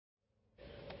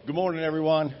Good morning,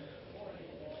 everyone.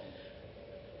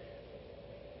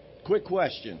 Quick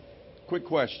question.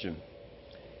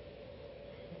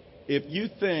 If you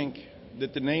think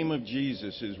that the name of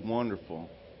Jesus is wonderful,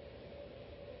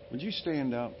 would you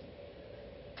stand up?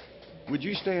 Would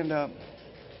you stand up?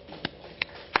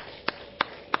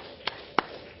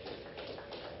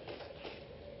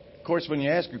 Of course, when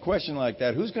you ask a question like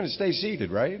that, who's going to stay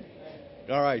seated, right?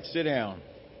 All right, sit down.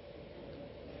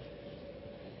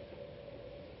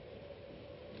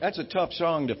 That's a tough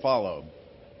song to follow.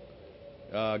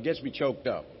 Gets me choked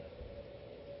up.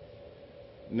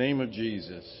 Name of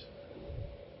Jesus.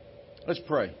 Let's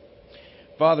pray.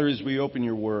 Father, as we open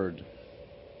your word,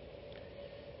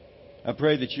 I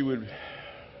pray that you would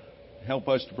help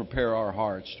us to prepare our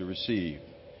hearts to receive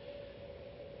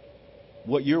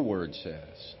what your word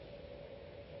says.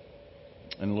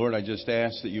 And Lord, I just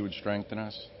ask that you would strengthen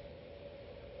us.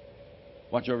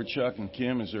 Watch over Chuck and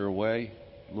Kim as they're away.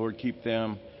 Lord, keep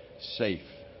them safe.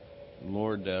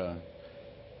 Lord, they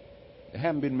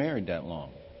haven't been married that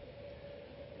long.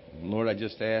 Lord, I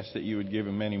just ask that you would give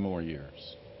them many more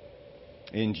years.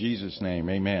 In Jesus' name,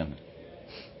 amen.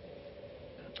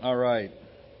 All right.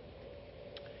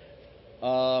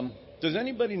 Does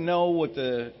anybody know what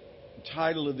the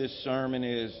title of this sermon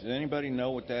is? Does anybody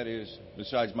know what that is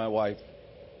besides my wife?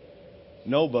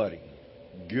 Nobody.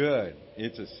 Good.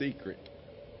 It's a secret.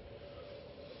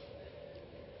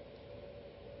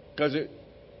 Because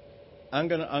I'm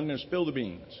gonna spill the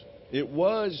beans. It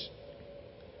was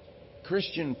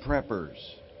Christian preppers.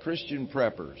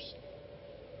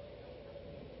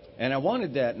 And I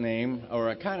wanted that name, or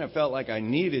I kind of felt like I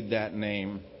needed that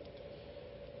name,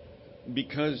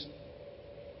 because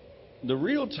the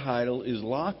real title is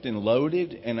Locked and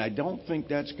Loaded, and I don't think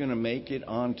that's going to make it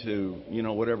onto,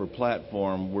 whatever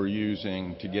platform we're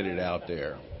using to get it out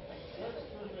there.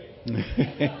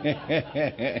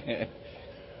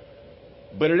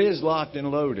 But it is locked and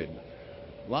loaded.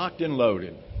 Locked and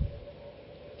loaded.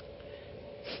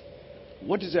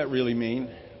 What does that really mean?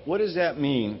 What does that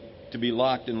mean to be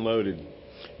locked and loaded?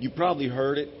 You probably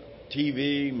heard it.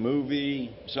 TV,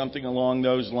 movie, something along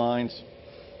those lines.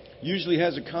 Usually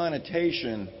has a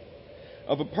connotation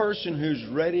of a person who's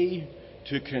ready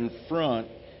to confront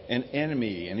an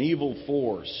enemy, an evil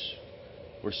force,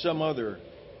 or some other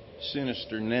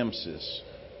sinister nemesis.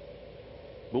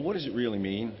 But what does it really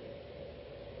mean?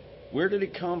 Where did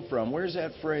it come from? Where's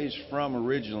that phrase from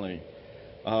originally?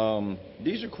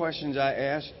 These are questions I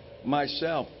ask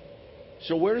myself.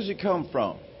 So where does it come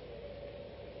from?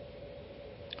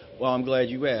 Well, I'm glad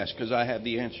you asked, because I have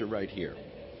the answer right here.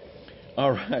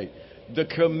 All right. The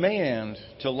command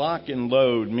to lock and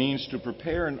load means to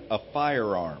prepare a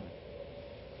firearm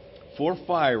for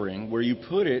firing, where you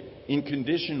put it in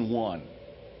condition 1.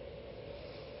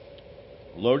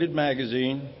 Loaded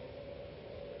magazine,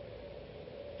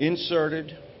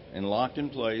 inserted and locked in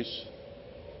place,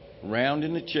 round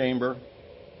in the chamber.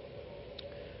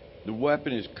 The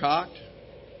weapon is cocked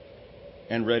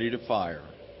and ready to fire.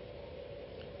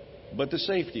 But the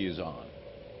safety is on.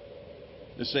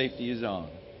 The safety is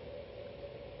on.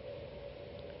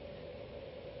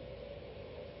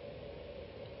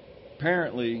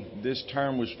 Apparently, this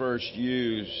term was first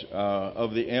used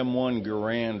of the M1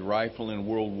 Garand rifle in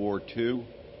World War II.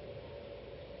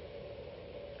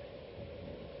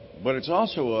 But it's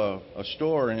also a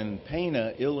store in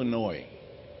Pana, Illinois.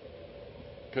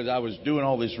 Because I was doing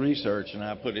all this research and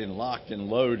I put in locked and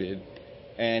loaded.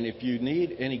 And if you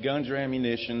need any guns or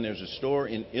ammunition, there's a store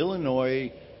in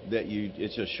Illinois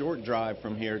it's a short drive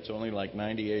from here. It's only like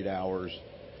 98 hours.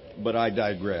 But I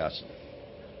digress.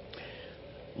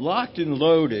 Locked and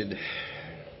loaded.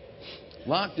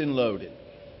 Locked and loaded.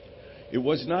 It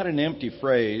was not an empty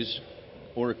phrase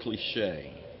or a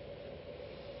cliche.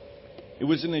 It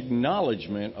was an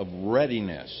acknowledgement of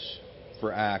readiness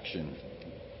for action,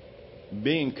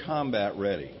 being combat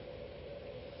ready.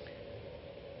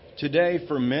 Today,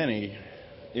 for many,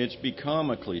 it's become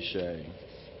a cliche.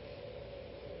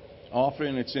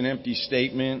 Often it's an empty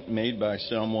statement made by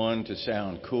someone to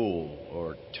sound cool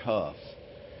or tough,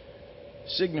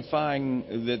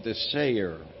 signifying that the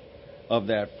sayer of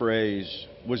that phrase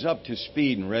was up to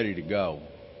speed and ready to go.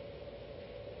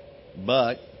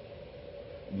 But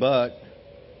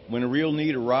when a real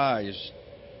need arises,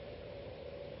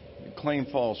 the claim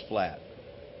falls flat.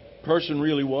 Person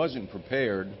really wasn't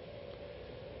prepared,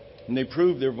 and they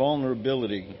proved their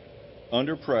vulnerability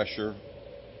under pressure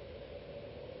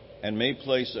and may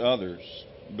place others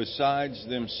besides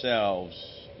themselves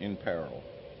in peril.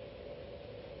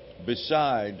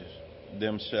 Beside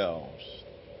themselves.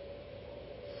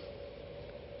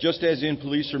 Just as in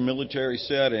police or military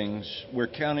settings, we're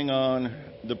counting on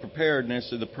the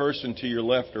preparedness of the person to your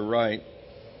left or right.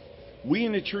 We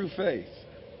in the true faith,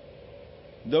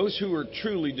 those who are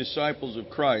truly disciples of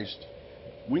Christ,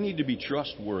 we need to be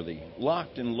trustworthy,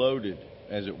 locked and loaded,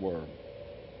 as it were.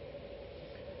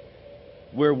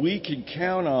 Where we can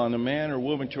count on a man or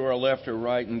woman to our left or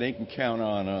right, and they can count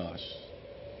on us.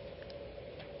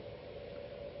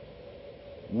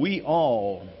 We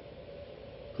all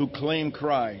who claim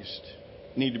Christ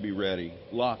need to be ready,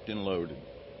 locked and loaded.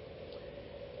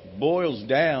 It boils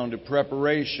down to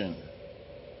preparation.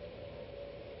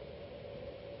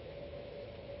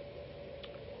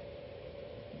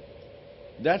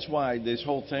 That's why this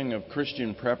whole thing of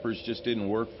Christian preppers just didn't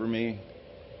work for me.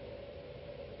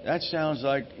 That sounds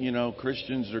like,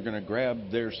 Christians are going to grab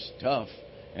their stuff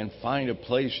and find a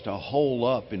place to hole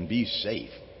up and be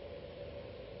safe.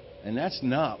 And that's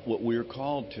not what we're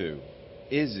called to,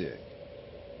 is it?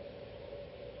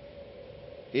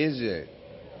 Is it?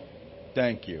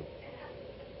 Thank you.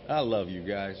 I love you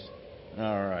guys.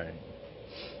 All right.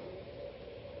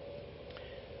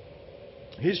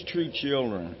 His true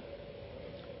children,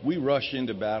 we rush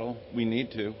into battle. We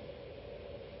need to.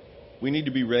 We need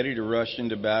to be ready to rush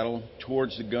into battle,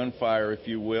 towards the gunfire, if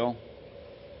you will.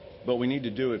 But we need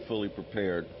to do it fully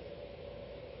prepared.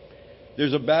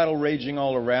 There's a battle raging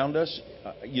all around us.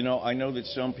 I know that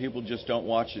some people just don't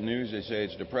watch the news. They say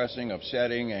it's depressing,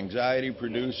 upsetting,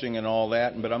 anxiety-producing, and all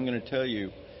that. But I'm going to tell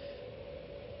you,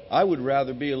 I would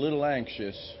rather be a little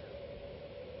anxious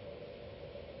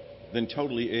than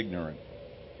totally ignorant.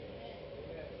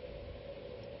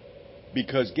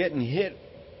 Because getting hit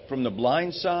from the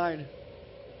blind side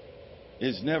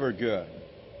is never good.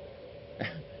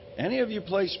 Any of you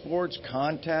play sports,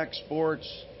 contact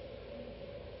sports,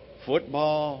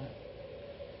 football?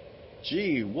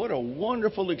 Gee, what a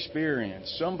wonderful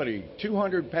experience. Somebody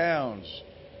 200 pounds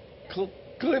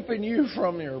clipping you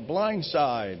from your blind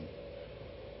side.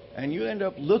 And you end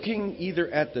up looking either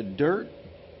at the dirt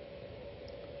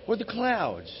or the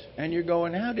clouds. And you're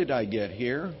going, how did I get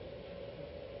here?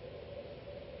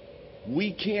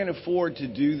 We can't afford to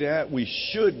do that. We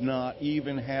should not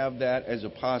even have that as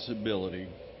a possibility.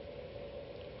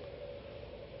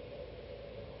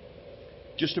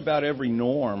 Just about every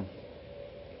norm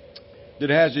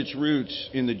that has its roots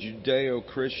in the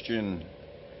Judeo-Christian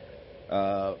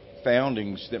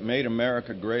foundings that made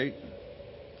America great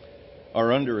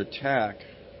are under attack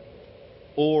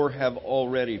or have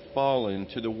already fallen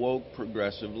to the woke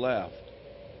progressive left.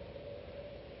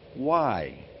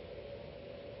 Why?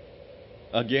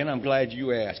 Again, I'm glad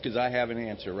you asked, because I have an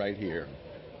answer right here.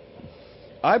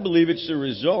 I believe it's the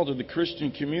result of the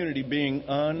Christian community being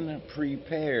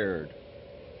unprepared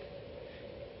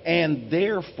and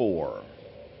therefore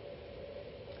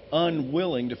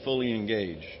unwilling to fully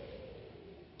engage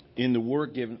in the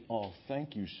work given. Oh,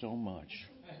 thank you so much.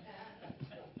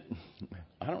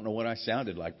 I don't know what I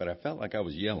sounded like, but I felt like I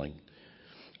was yelling.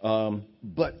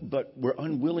 But we're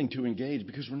unwilling to engage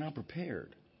because we're not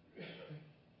prepared.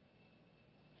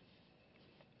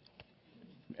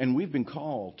 And we've been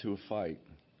called to a fight.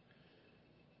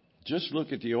 Just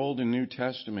look at the Old and New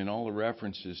Testament, all the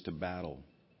references to battle.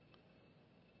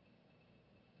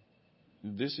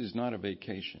 This is not a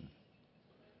vacation.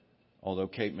 Although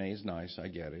Cape May is nice, I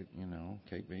get it.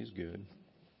 Cape May is good.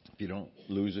 If you don't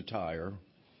lose a tire.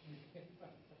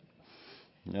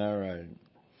 All right.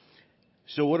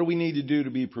 So what do we need to do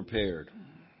to be prepared?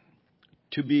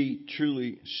 To be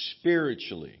truly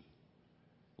spiritually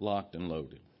locked and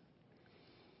loaded.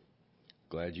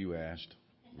 Glad you asked.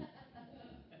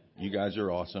 You guys are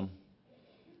awesome.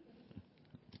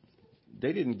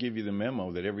 They didn't give you the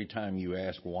memo that every time you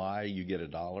ask why, you get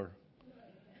 $1.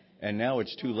 And now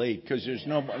it's too late because there's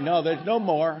no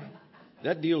more.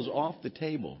 That deal's off the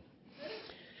table.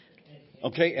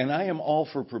 Okay, and I am all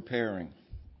for preparing.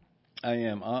 I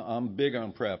am. I'm big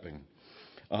on prepping.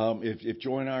 If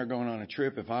Joy and I are going on a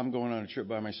trip, if I'm going on a trip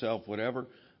by myself, whatever,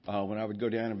 when I would go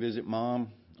down and visit Mom,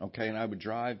 okay, and I would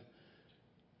drive,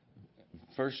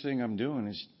 first thing I'm doing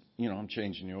is, I'm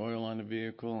changing the oil on the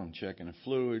vehicle, I'm checking the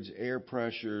fluids, air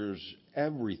pressures,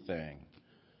 everything.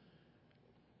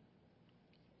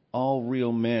 All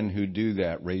real men who do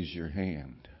that, raise your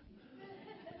hand.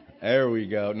 There we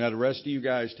go. Now the rest of you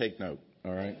guys take note,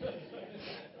 all right?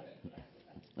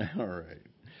 All right.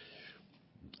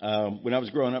 When I was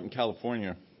growing up in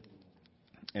California,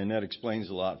 and that explains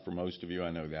a lot for most of you,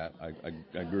 I know that.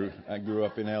 I grew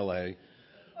up in L.A.,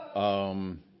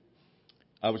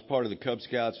 I was part of the Cub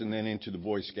Scouts and then into the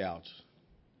Boy Scouts.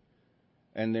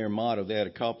 And their motto, they had a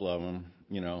couple of them,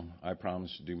 I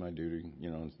promise to do my duty,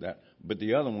 that. But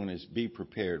the other one is be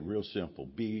prepared. Real simple.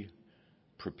 Be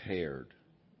prepared.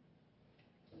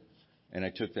 And I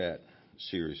took that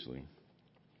seriously.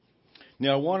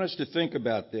 Now, I want us to think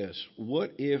about this.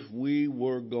 What if we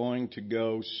were going to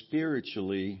go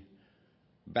spiritually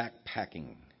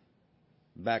backpacking?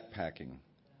 Backpacking.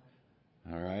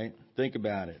 All right? Think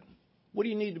about it. What do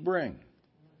you need to bring?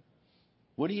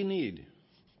 What do you need?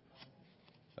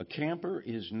 A camper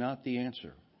is not the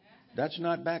answer. That's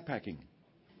not backpacking.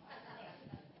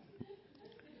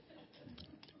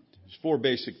 There's 4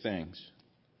 basic things.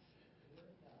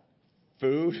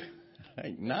 Food?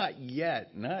 Not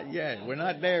yet. Not yet. We're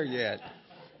not there yet.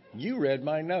 You read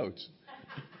my notes.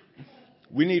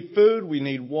 We need food. We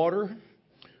need water.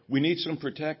 We need some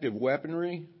protective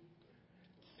weaponry.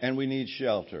 And we need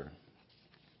shelter.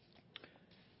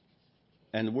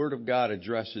 And the Word of God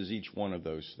addresses each one of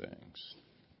those things.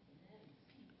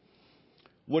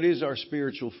 What is our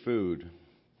spiritual food?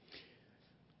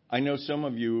 I know some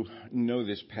of you know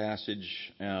this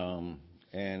passage, and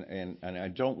I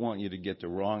don't want you to get the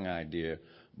wrong idea,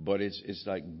 but it's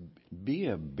like, be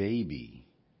a baby.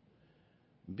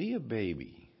 Be a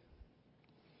baby.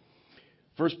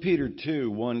 1 Peter 2,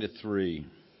 1-3.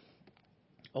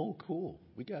 Oh, cool.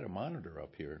 We got a monitor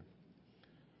up here.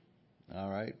 All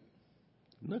right.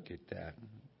 Look at that.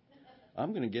 I'm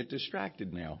going to get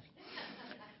distracted now.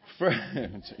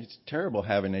 It's terrible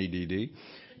having ADD.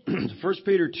 1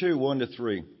 Peter 2,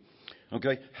 1-3.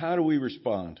 Okay, how do we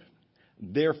respond?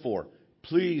 Therefore,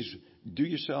 please do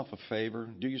yourself a favor.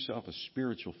 Do yourself a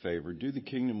spiritual favor. Do the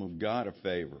kingdom of God a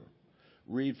favor.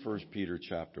 Read 1 Peter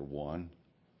chapter 1.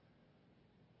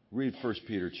 Read 1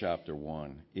 Peter chapter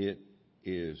 1. It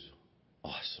is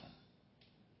awesome.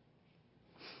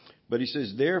 But he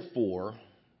says, therefore,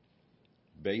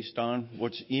 based on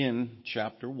what's in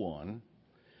chapter 1,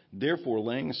 therefore,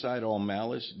 laying aside all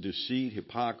malice, deceit,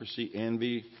 hypocrisy,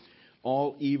 envy,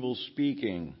 all evil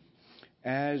speaking,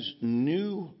 as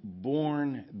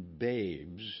newborn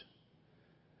babes,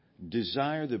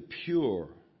 desire the pure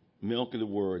milk of the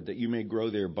word, that you may grow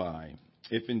thereby,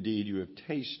 if indeed you have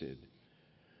tasted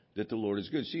that the Lord is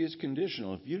good. See, it's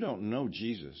conditional. If you don't know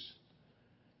Jesus,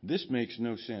 this makes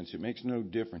no sense. It makes no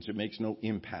difference. It makes no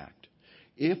impact.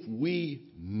 If we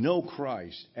know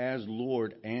Christ as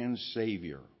Lord and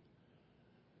Savior,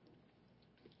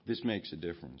 this makes a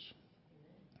difference.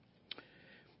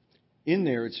 In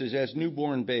there it says, as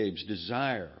newborn babes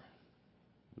desire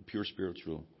the pure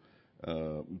spiritual,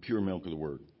 pure milk of the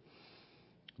word.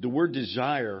 The word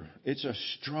desire, it's a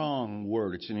strong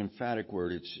word. It's an emphatic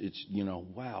word. It's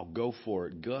wow, go for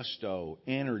it. Gusto,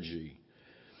 energy.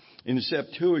 In the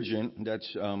Septuagint,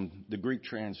 that's the Greek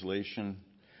translation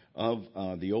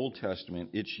of the Old Testament,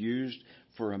 it's used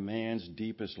for a man's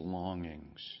deepest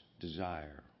longings,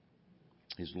 desire,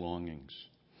 his longings.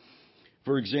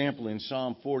 For example, in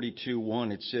Psalm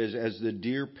 42:1, it says, as the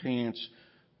deer pants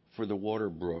for the water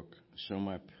brook, so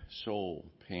my soul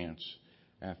pants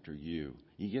after you.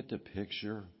 You get the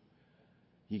picture?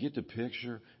 You get the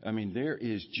picture? I mean, there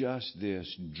is just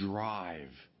this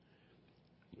drive.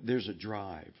 There's a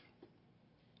drive.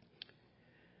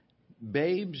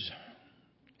 Babes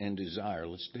and desire.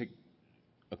 Let's take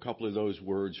a couple of those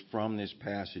words from this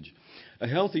passage. A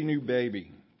healthy new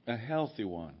baby, a healthy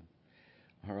one,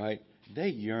 all right, they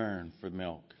yearn for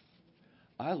milk.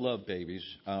 I love babies.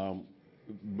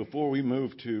 Before we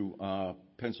moved to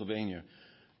Pennsylvania,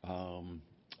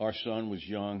 our son was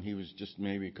young. He was just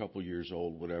maybe a couple years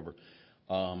old, whatever.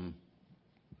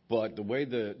 But the way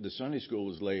the Sunday school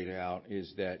was laid out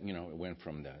is that, it went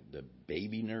from the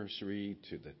baby nursery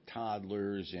to the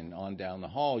toddlers, and on down the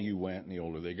hall you went, and the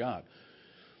older they got.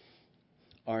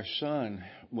 Our son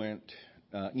went,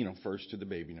 first to the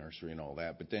baby nursery and all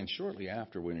that. But then shortly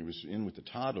after, when he was in with the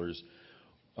toddlers,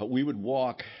 we would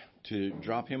walk to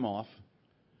drop him off.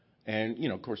 And,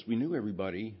 of course, we knew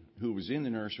everybody who was in the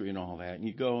nursery and all that. And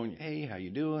you go and, hey, how you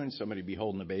doing? Somebody be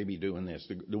holding the baby doing this.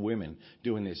 The women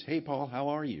doing this. Hey, Paul, how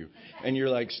are you? And you're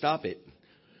like, stop it.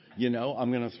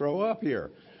 I'm going to throw up here.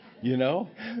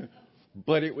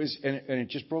 But it was, and it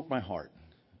just broke my heart.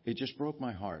 It just broke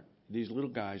my heart. These little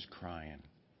guys crying.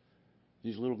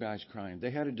 These little guys crying.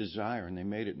 They had a desire, and they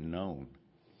made it known.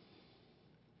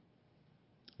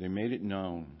 They made it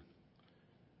known.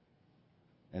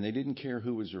 And they didn't care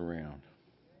who was around.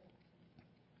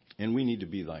 And we need to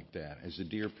be like that. As the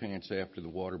deer pants after the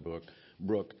water brook,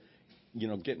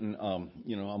 getting,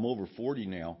 I'm over 40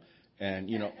 now.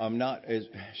 And, I'm not as,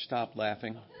 stop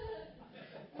laughing.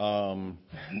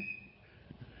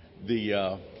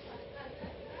 Here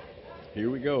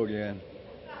we go again.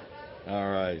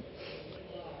 All right.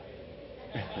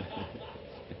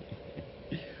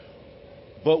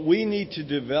 But we need to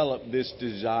develop this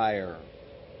desire.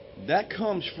 That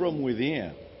comes from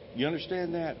within. You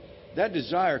understand that? That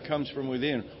desire comes from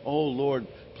within. Oh, Lord,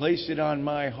 place it on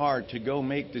my heart to go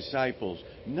make disciples.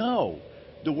 No.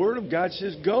 The Word of God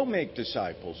says, go make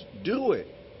disciples. Do it.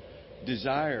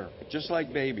 Desire, just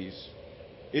like babies.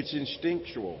 It's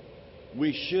instinctual.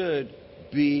 We should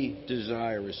be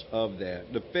desirous of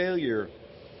that. The failure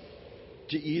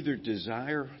to either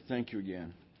desire, thank you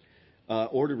again,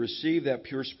 or to receive that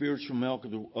pure spiritual milk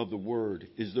of the Word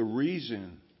is the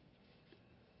reason,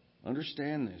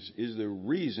 understand this, is the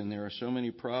reason there are so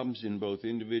many problems in both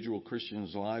individual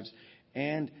Christians' lives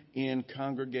and in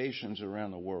congregations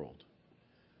around the world.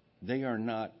 They are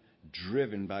not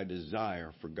driven by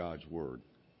desire for God's Word.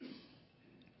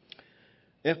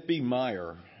 F.B.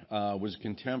 Meyer was a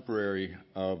contemporary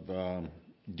of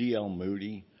D.L.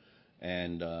 Moody,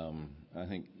 and I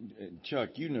think, Chuck,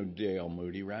 you know D.L.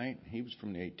 Moody, right? He was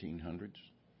from the 1800s.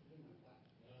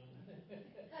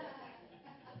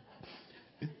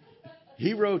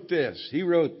 He wrote this.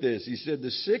 He said,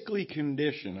 the sickly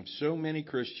condition of so many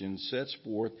Christians sets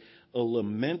forth a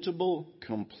lamentable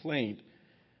complaint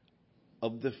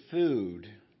of the food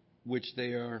which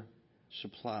they are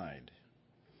supplied.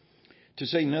 To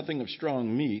say nothing of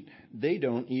strong meat, they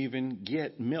don't even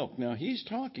get milk. Now, he's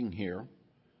talking here.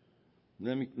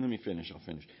 Let me finish. I'll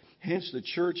finish. Hence, the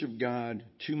Church of God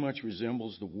too much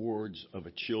resembles the wards of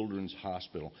a children's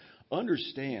hospital.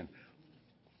 Understand,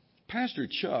 Pastor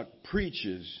Chuck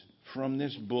preaches from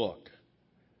this book.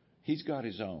 He's got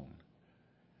his own.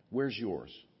 Where's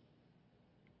yours?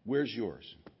 Where's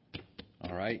yours?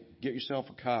 All right? Get yourself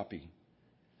a copy.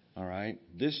 All right?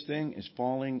 This thing is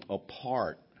falling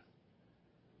apart.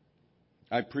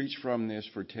 I preached from this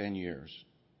for 10 years.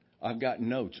 I've got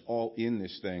notes all in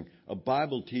this thing. A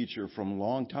Bible teacher from a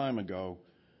long time ago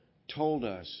told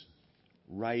us,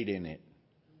 write in it.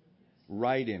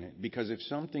 Write in it. Because if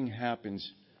something happens,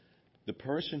 the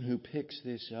person who picks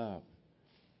this up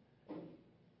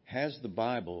has the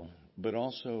Bible, but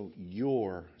also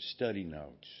your study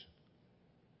notes.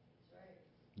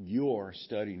 Your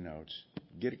study notes.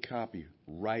 Get a copy.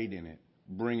 Write in it.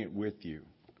 Bring it with you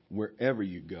wherever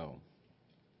you go.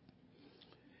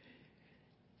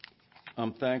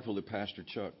 I'm thankful that Pastor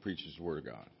Chuck preaches the Word of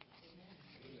God.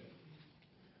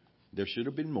 There should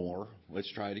have been more.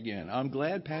 Let's try it again. I'm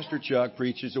glad Pastor Chuck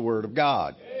preaches the Word of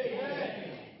God.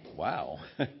 Amen. Wow.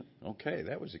 Okay,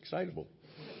 that was excitable.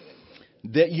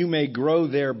 That you may grow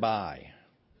thereby.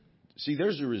 See,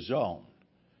 there's a result.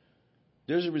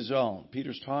 There's a result.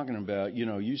 Peter's talking about,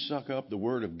 you suck up the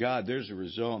Word of God. There's a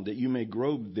result that you may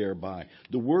grow thereby.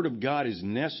 The Word of God is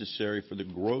necessary for the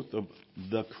growth of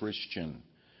the Christian,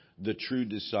 the true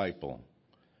disciple.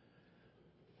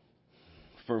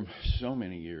 For so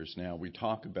many years now, we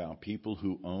talk about people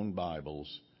who own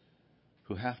Bibles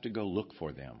who have to go look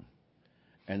for them.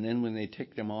 And then when they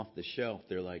take them off the shelf,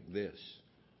 they're like this.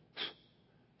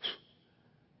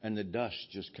 And the dust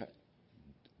just...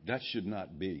 That should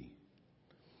not be.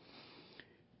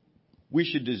 We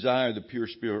should desire the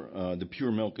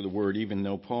pure milk of the Word, even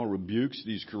though Paul rebukes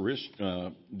these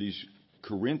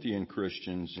Corinthian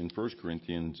Christians in 1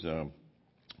 Corinthians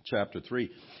chapter 3.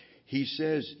 He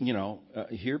says,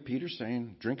 here Peter's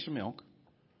saying, drink some milk.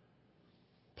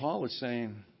 Paul is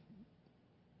saying,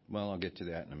 well, I'll get to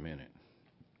that in a minute.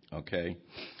 Okay?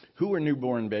 Who are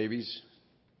newborn babies?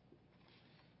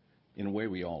 In a way,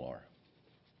 we all are.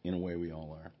 In a way, we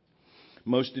all are.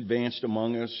 Most advanced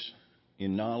among us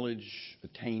in knowledge,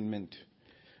 attainment,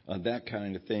 that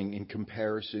kind of thing in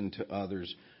comparison to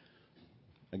others.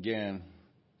 Again,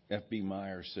 F.B.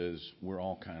 Meyer says we're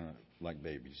all kind of like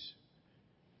babies.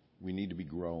 We need to be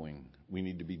growing. We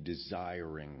need to be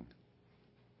desiring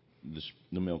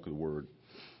the milk of the Word.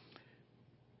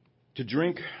 To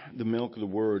drink the milk of the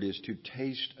Word is to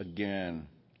taste again,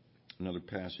 another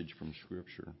passage from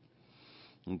Scripture.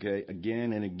 Okay,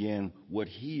 again and again, what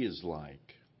He is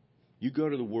like. You go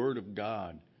to the Word of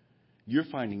God, you're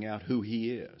finding out who He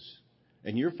is.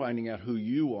 And you're finding out who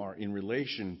you are in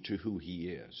relation to who He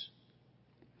is.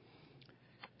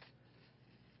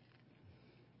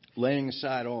 Laying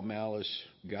aside all malice,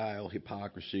 guile,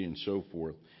 hypocrisy, and so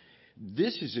forth.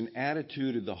 This is an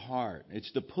attitude of the heart.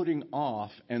 It's the putting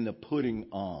off and the putting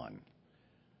on.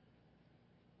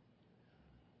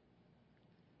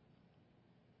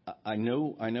 I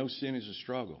know sin is a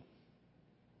struggle.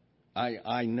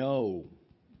 I know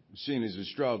sin is a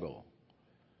struggle.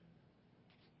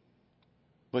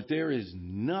 But there is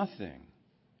nothing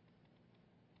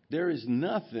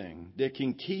that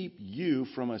can keep you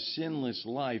from a sinless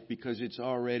life because it's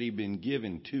already been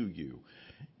given to you.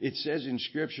 It says in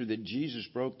Scripture that Jesus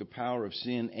broke the power of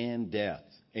sin and death.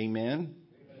 Amen?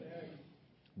 Amen.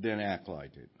 Then act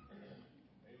like it.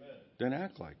 Amen. Then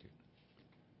act like it.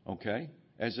 Okay?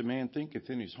 As a man thinketh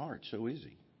in his heart, so is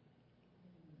he.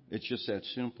 It's just that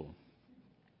simple.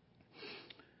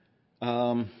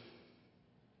 All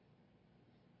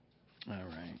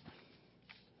right.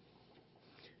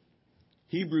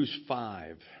 Hebrews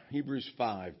 5,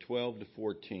 12 to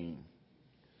 14.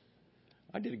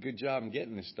 I did a good job in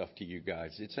getting this stuff to you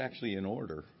guys. It's actually in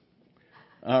order.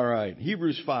 All right.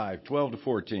 Hebrews 5, 12 to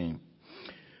 14.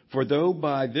 For though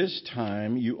by this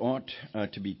time you ought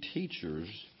to be teachers,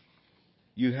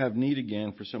 you have need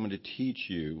again for someone to teach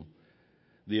you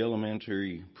the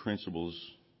elementary principles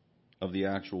of the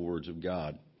actual words of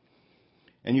God.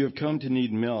 And you have come to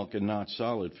need milk and not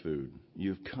solid food.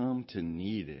 You've come to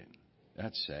need it.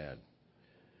 That's sad.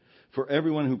 For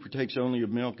everyone who partakes only of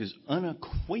milk is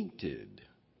unacquainted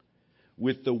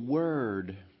with the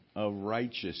word of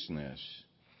righteousness.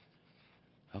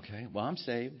 Okay, well, I'm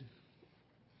saved.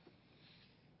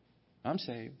 I'm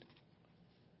saved.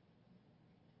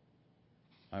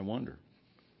 I wonder.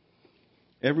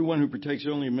 Everyone who partakes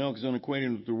only of milk is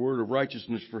unacquainted with the word of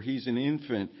righteousness, for he's an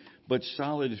infant. But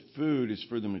solid food is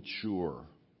for the mature,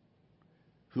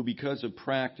 who because of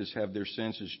practice have their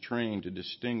senses trained to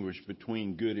distinguish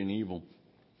between good and evil.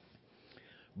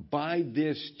 By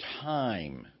this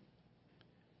time,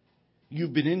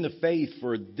 you've been in the faith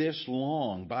for this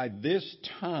long. By this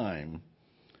time,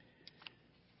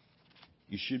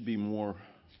 you should be more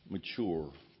mature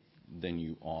than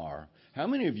you are. How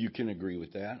many of you can agree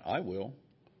with that? I will.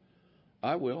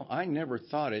 I never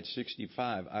thought at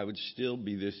 65 I would still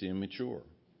be this immature.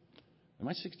 Am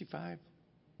I 65?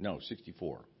 No,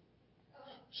 64.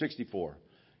 64.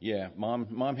 Yeah,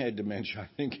 mom had dementia. I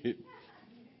think it.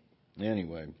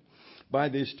 Anyway, by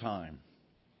this time,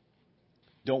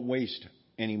 don't waste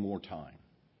any more time.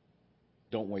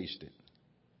 Don't waste it.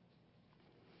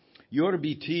 You ought to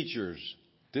be teachers.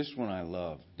 This one I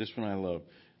love.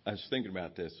 I was thinking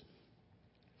about this.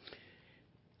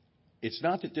 It's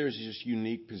not that there's this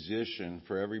unique position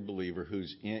for every believer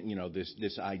who's in,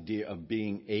 this idea of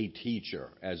being a teacher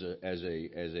as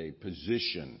a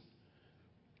position.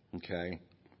 Okay?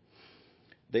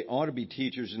 They ought to be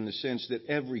teachers in the sense that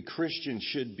every Christian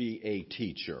should be a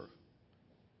teacher.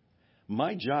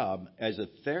 My job as a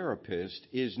therapist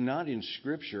is not in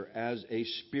Scripture as a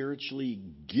spiritually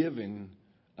given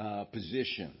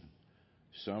position.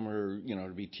 Some are,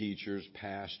 to be teachers,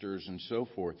 pastors, and so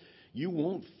forth. You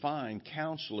won't find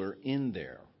counselor in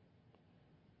there.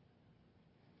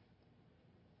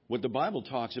 What the Bible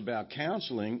talks about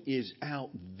counseling is out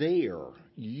there.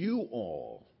 You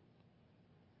all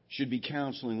should be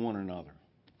counseling one another.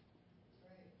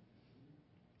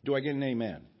 Do I get an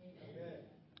amen? Amen.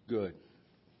 Good.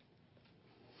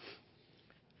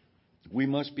 We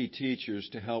must be teachers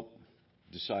to help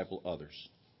disciple others.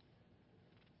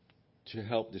 To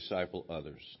help disciple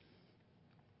others.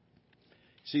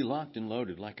 See, locked and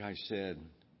loaded, like I said,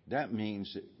 that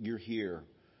means that you're here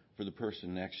for the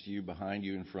person next to you, behind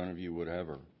you, in front of you,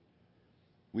 whatever.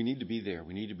 We need to be there.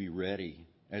 We need to be ready,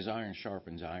 as iron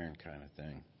sharpens iron kind of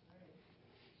thing.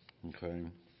 Okay?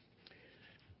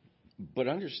 But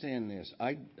understand this.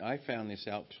 I found this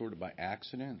out sort of by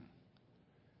accident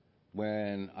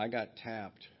when I got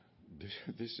tapped.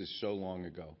 This is so long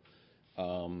ago.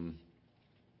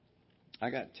 I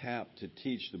got tapped to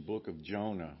teach the book of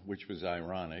Jonah, which was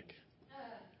ironic.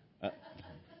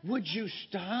 Would you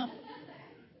stop?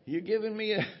 You're giving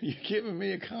me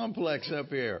a complex up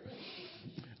here.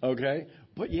 Okay?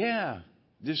 But yeah,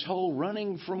 this whole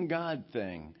running from God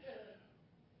thing.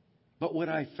 But what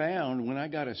I found when I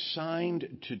got assigned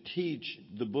to teach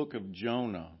the book of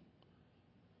Jonah,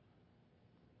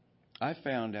 I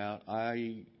found out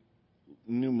I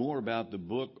knew more about the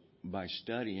book by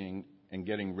studying and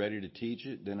getting ready to teach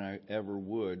it than I ever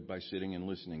would by sitting and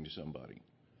listening to somebody.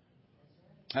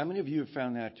 How many of you have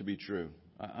found that to be true?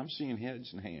 I'm seeing heads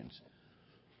and hands.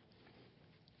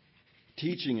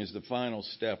 Teaching is the final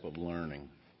step of learning.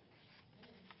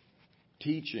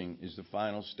 Teaching is the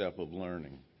final step of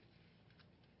learning.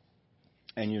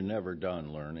 And you're never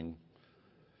done learning.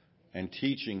 And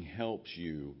teaching helps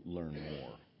you learn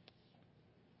more.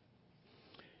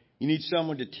 You need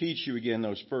someone to teach you again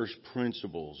those first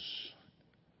principles.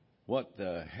 What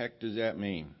the heck does that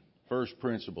mean? First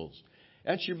principles.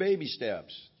 That's your baby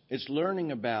steps. It's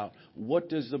learning about what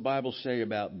does the Bible say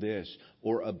about this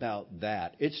or about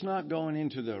that. It's not going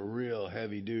into the real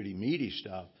heavy-duty, meaty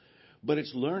stuff, but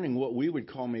it's learning what we would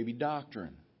call maybe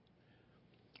doctrine.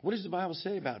 What does the Bible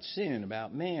say about sin,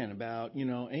 about man, about,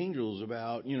 angels,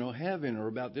 about, heaven, or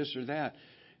about this or that?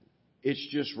 It's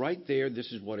just right there.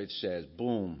 This is what it says.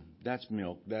 Boom. That's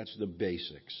milk. That's the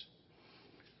basics.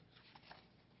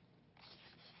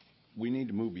 We need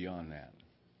to move beyond that.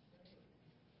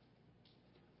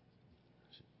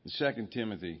 2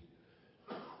 Timothy,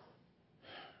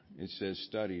 it says,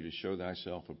 study to show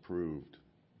thyself approved,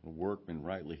 a workman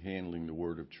rightly handling the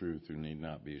word of truth who need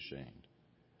not be ashamed.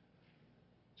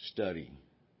 Study.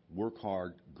 Work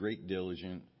hard, great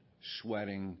diligent,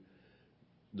 sweating,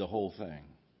 the whole thing.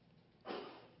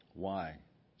 Why?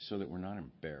 So that we're not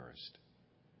embarrassed.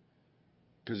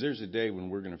 Because there's a day when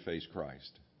we're going to face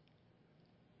Christ.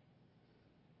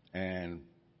 And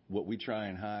what we try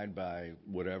and hide by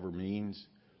whatever means,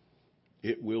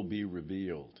 it will be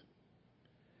revealed.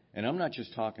 And I'm not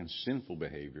just talking sinful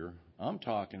behavior. I'm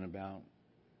talking about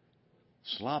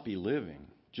sloppy living,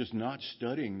 just not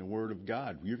studying the Word of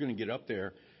God. You're going to get up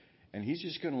there, and He's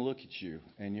just going to look at you,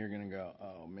 and you're going to go,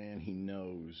 oh, man, He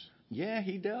knows. Yeah,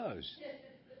 He does.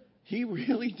 He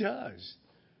really does.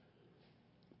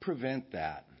 Prevent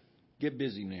that. Get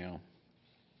busy now.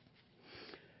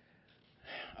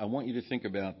 I want you to think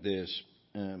about this.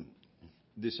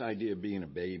 This idea of being a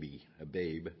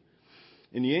babe.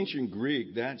 In the ancient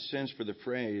Greek, that sense for the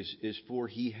phrase is for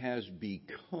he has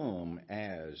become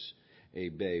as a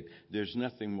babe. There's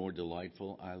nothing more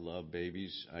delightful. I love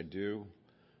babies. I do.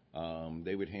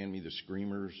 They would hand me the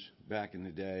screamers back in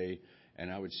the day,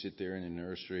 and I would sit there in the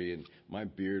nursery, and my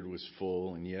beard was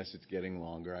full, and yes, it's getting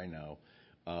longer, I know.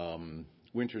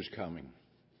 Winter's coming.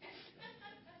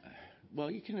 Well,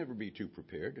 you can never be too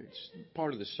prepared. It's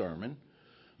part of the sermon.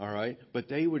 All right? But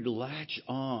they would latch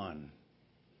on.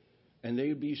 And they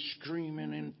would be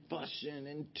screaming and fussing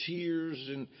and tears.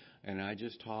 And I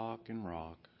just talk and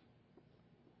rock.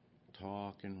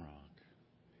 Talk and rock.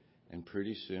 And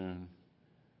pretty soon...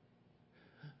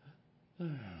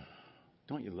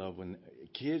 Don't you love when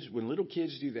little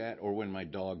kids do that, or when my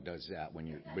dog does that when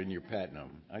you're petting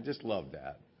them? I just love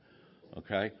that.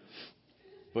 Okay?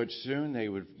 But soon they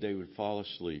would fall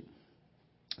asleep.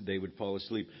 They would fall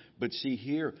asleep. But see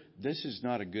here, this is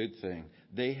not a good thing.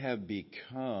 They have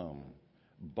become,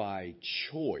 by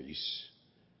choice,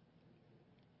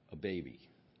 a baby.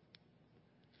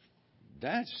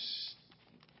 That's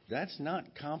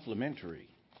not complimentary.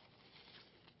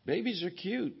 Babies are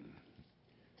cute.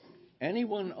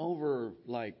 Anyone over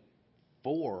like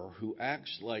 4 who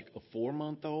acts like a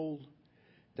 4-month-old,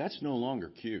 that's no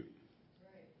longer cute.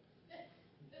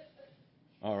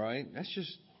 All right? That's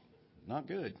just not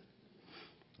good.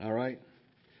 All right?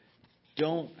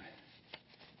 Don't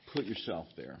put yourself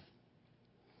there.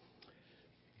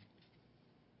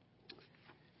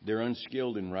 They're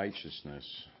unskilled in righteousness.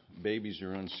 Babies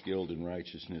are unskilled in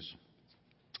righteousness.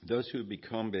 Those who have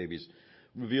become babies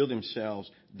reveal themselves.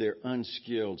 They're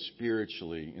unskilled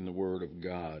spiritually in the Word of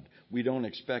God. We don't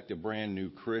expect a brand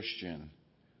new Christian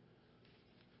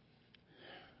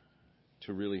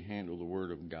to really handle the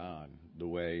Word of God the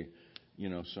way,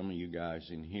 some of you guys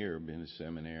in here have been to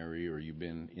seminary, or you've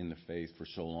been in the faith for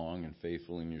so long and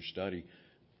faithful in your study.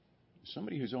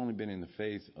 Somebody who's only been in the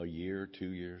faith a year, 2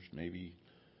 years, maybe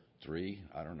 3,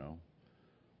 I don't know.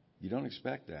 You don't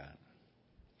expect that.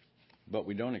 But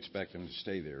we don't expect them to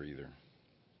stay there either.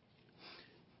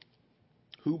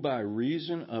 Who by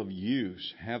reason of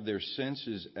use have their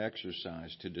senses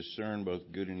exercised to discern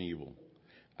both good and evil.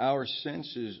 Our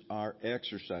senses are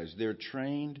exercised. They're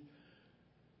trained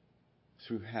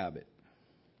through habit,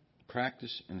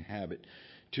 practice and habit,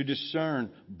 to discern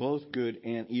both good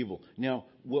and evil. Now,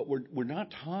 what we're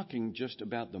not talking just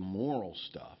about the moral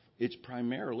stuff. It's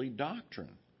primarily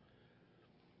doctrine.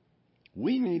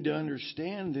 We need to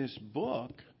understand this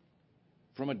book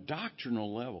from a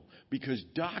doctrinal level, because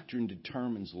doctrine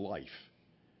determines life.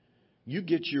 You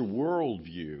get your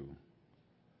worldview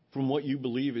from what you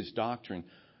believe is doctrine.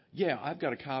 Yeah, I've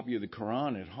got a copy of the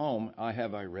Quran at home.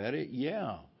 Have I read it?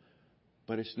 Yeah.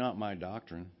 But it's not my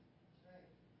doctrine.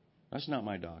 That's not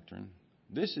my doctrine.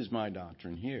 This is my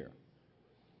doctrine here.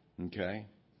 Okay?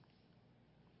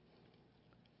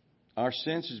 Our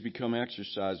senses become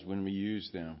exercised when we use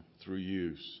them through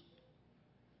use.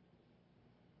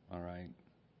 All right?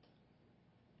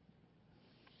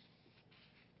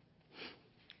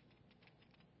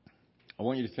 I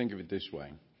want you to think of it this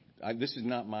way. This is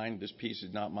not mine. This piece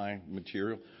is not my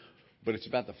material. But it's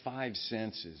about the 5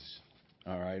 senses.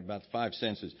 All right? About the 5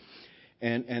 senses.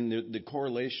 And the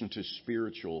correlation to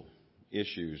spiritual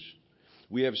issues.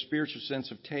 We have a spiritual sense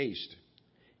of taste.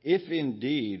 If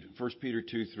indeed, 1 Peter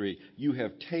 2:3, you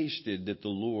have tasted that the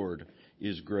Lord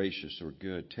is gracious or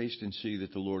good. Taste and see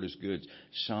that the Lord is good.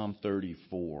 Psalm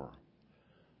 34.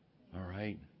 All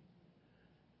right?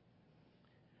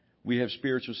 We have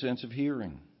spiritual sense of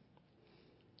hearing.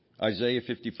 Isaiah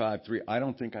 55:3. I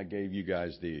don't think I gave you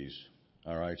guys these.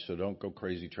 All right, so don't go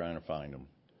crazy trying to find them.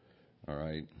 All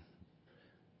right,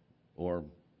 or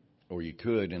you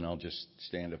could, and I'll just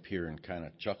stand up here and kind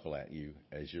of chuckle at you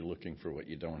as you're looking for what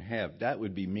you don't have. That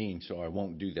would be mean, so I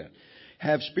won't do that.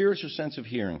 Have spiritual sense of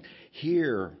hearing.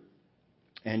 Hear,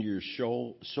 and your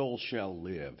soul shall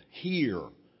live. Hear.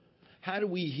 How do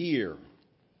we hear?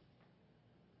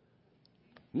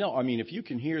 No, I mean, if you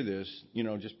can hear this,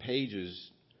 just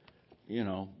pages,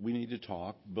 we need to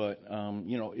talk. But,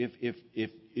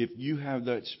 if you have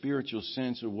that spiritual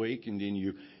sense awakened in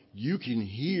you, you can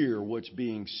hear what's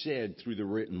being said through the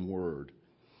written word.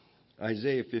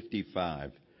 Isaiah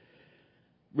 55.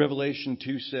 Revelation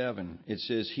 2:7. It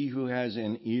says, he who has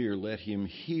an ear, let him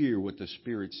hear what the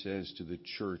Spirit says to the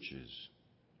churches.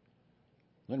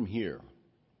 Let him hear.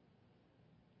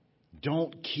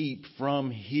 Don't keep from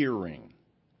hearing,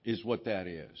 is what that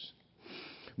is.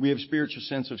 We have spiritual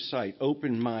sense of sight.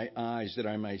 Open my eyes that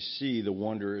I may see the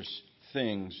wondrous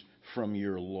things from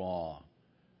your law.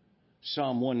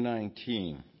 Psalm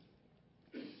 119.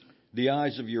 The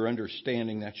eyes of your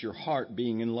understanding, that's your heart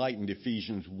being enlightened.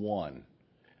 Ephesians 1.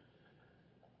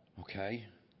 Okay?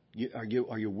 Are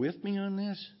you with me on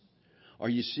this? Are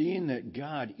you seeing that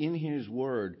God in His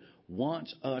Word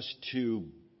wants us to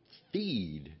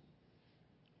feed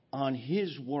on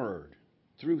His Word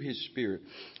through His Spirit?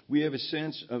 We have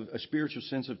a spiritual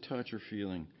sense of touch or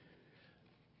feeling.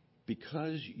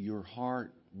 Because your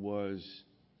heart was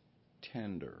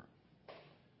tender.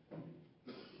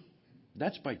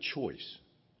 That's by choice.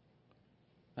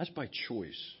 That's by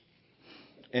choice.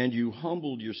 And you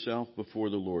humbled yourself before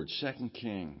the Lord. 2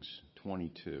 Kings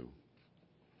 22.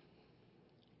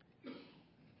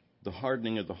 The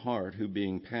hardening of the heart, who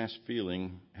being past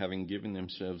feeling, having given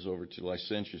themselves over to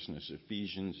licentiousness.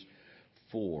 Ephesians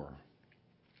 4.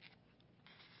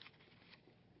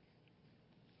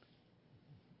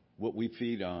 What we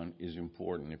feed on is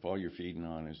important. If all you're feeding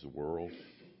on is the world,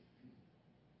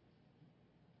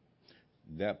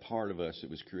 that part of us that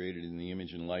was created in the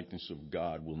image and likeness of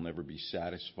God will never be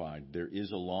satisfied. There is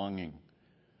a longing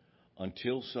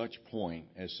until such point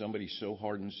as somebody so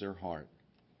hardens their heart.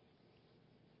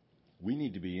 We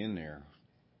need to be in there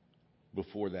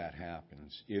before that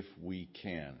happens, if we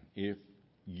can. If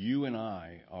you and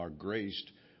I are graced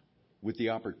with the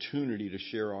opportunity to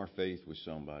share our faith with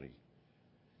somebody,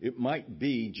 it might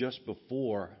be just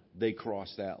before they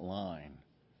cross that line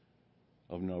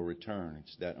of no return.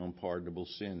 It's that unpardonable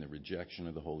sin, the rejection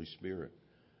of the Holy Spirit.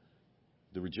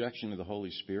 The rejection of the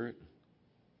Holy Spirit,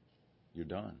 you're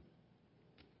done.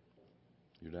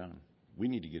 You're done. We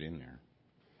need to get in there.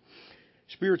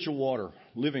 Spiritual water,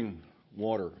 living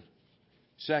water.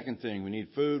 Second thing, we need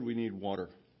food, we need water.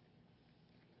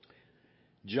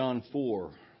 John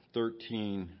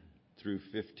 4:13 through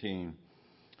 15.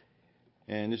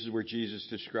 And this is where Jesus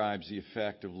describes the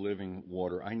effect of living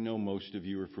water. I know most of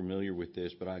you are familiar with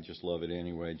this, but I just love it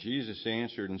anyway. Jesus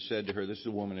answered and said to her, this is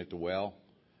the woman at the well.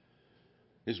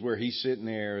 This is where he's sitting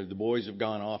there. The boys have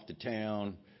gone off to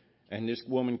town. And this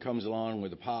woman comes along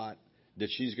with a pot that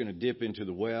she's going to dip into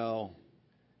the well.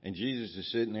 And Jesus is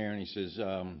sitting there and he says,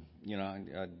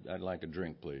 I'd like a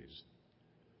drink, please.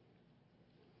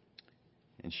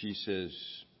 And she says,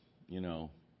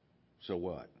 so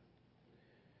what?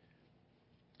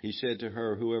 He said to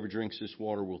her, whoever drinks this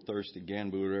water will thirst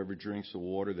again, but whoever drinks the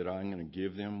water that I'm going to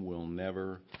give them will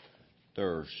never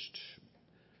thirst.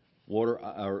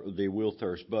 They will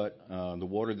thirst, but the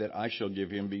water that I shall give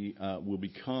him will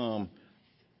become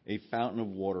a fountain of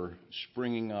water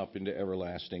springing up into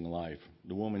everlasting life.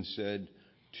 The woman said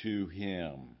to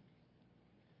him,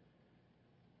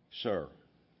 Sir,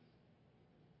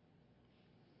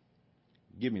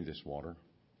 give me this water,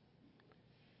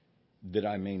 that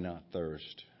I may not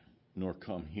thirst, nor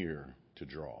come here to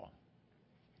draw.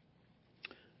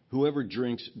 Whoever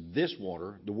drinks this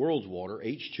water, the world's water,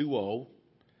 H2O,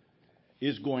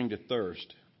 is going to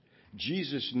thirst.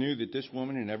 Jesus knew that this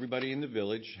woman and everybody in the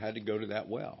village had to go to that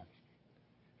well.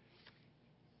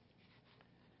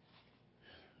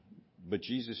 But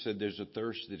Jesus said there's a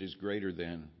thirst that is greater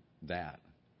than that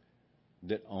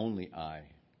only I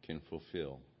can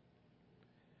fulfill.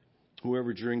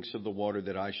 Whoever drinks of the water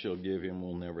that I shall give him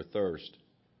will never thirst.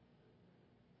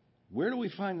 Where do we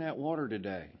find that water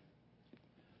today?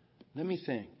 Let me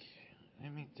think.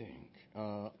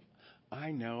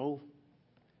 I know,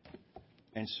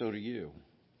 and so do you.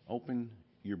 Open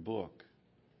your book.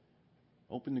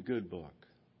 Open the good book.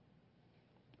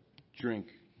 Drink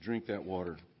that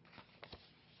water.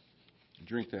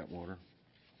 Drink that water.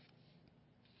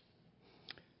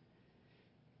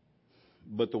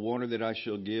 But the water that I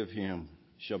shall give him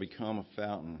shall become a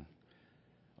fountain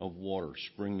of water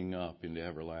springing up into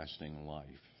everlasting life.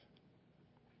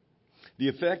 The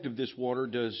effect of this water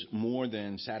does more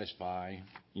than satisfy,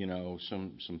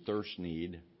 some thirst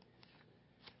need.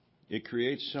 It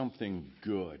creates something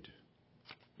good.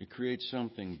 It creates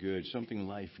something good, something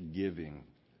life-giving.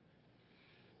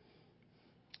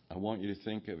 I want you to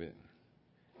think of it.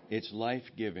 It's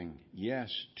life-giving, yes,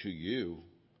 to you,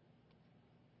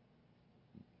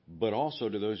 but also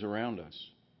to those around us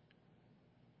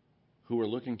who are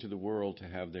looking to the world to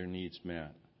have their needs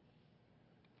met.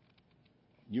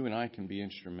 You and I can be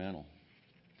instrumental.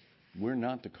 We're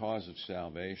not the cause of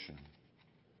salvation.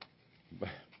 But,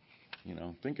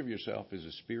 think of yourself as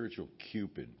a spiritual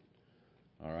Cupid.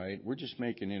 All right? We're just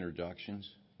making introductions.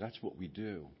 That's what we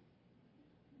do.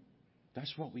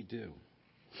 That's what we do.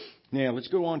 Now, let's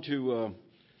go on to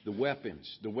the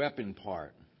weapons, the weapon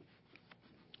part.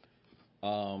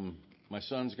 My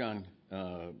son's gone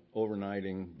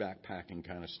overnighting, backpacking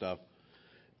kind of stuff.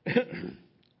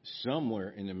 Somewhere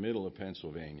in the middle of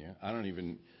Pennsylvania.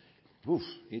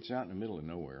 It's out in the middle of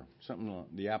nowhere. Something on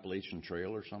the Appalachian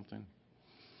Trail or something.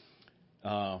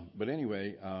 But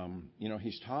anyway,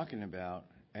 he's talking about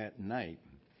at night.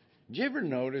 Did you ever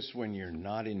notice when you're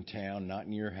not in town, not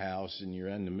in your house, and you're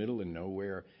in the middle of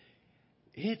nowhere,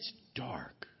 it's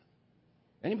dark?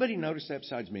 Anybody notice that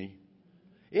besides me?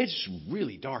 It's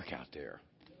really dark out there.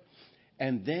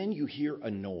 And then you hear a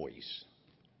noise.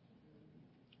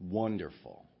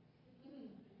 Wonderful.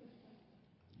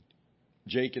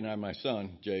 Jake and I, my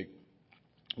son, Jake,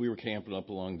 we were camping up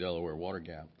along Delaware Water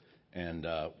Gap. And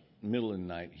middle of the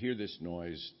night, hear this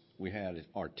noise. We had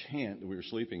our tent that we were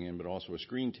sleeping in, but also a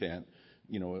screen tent,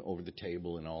 over the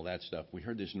table and all that stuff. We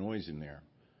heard this noise in there.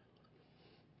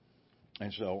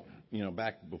 And so,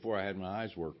 back before I had my eyes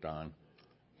worked on,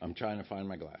 I'm trying to find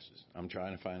my glasses. I'm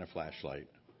trying to find a flashlight,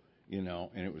 and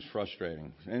it was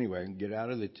frustrating. Anyway, get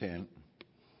out of the tent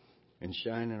and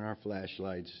shine in our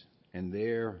flashlights, and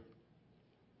there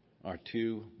are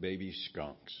two baby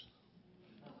skunks.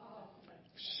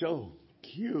 So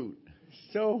cute.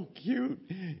 So cute.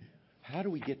 How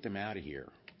do we get them out of here?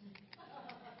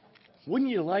 Wouldn't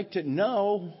you like to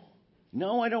know?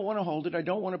 No, I don't want to hold it. I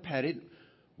don't want to pet it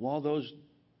while those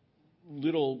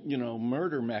little,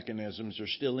 murder mechanisms are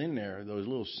still in there, those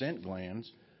little scent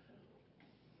glands.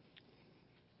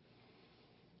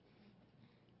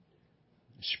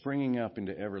 Springing up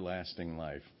into everlasting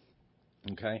life.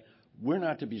 Okay? We're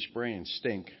not to be spraying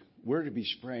stink. We're to be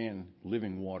spraying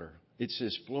living water. It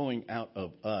says flowing out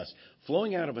of us.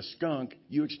 Flowing out of a skunk,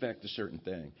 you expect a certain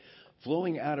thing.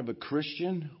 Flowing out of a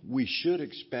Christian, we should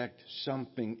expect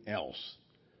something else.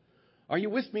 Are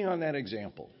you with me on that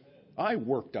example? I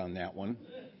worked on that one.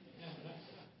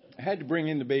 I had to bring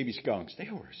in the baby skunks. They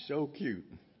were so cute.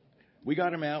 We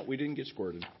got them out. We didn't get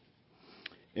squirted.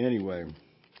 Anyway,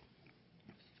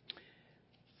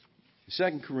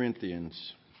 2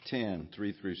 Corinthians 10,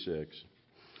 3 through 6.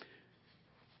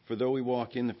 For though we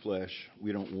walk in the flesh,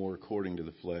 we don't war according to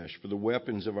the flesh. For the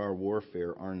weapons of our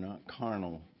warfare are not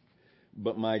carnal,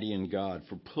 but mighty in God,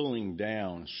 for pulling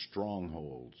down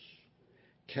strongholds,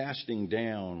 casting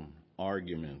down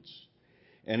arguments,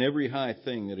 and every high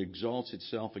thing that exalts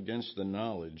itself against the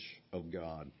knowledge of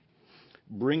God,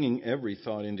 bringing every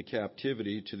thought into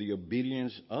captivity to the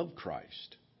obedience of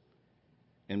Christ,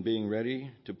 and being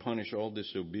ready to punish all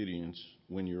disobedience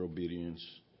when your obedience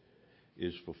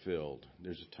is fulfilled.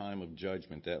 There's a time of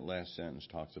judgment. That last sentence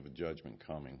talks of a judgment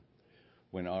coming.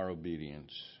 When our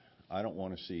obedience, I don't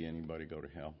want to see anybody go to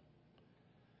hell.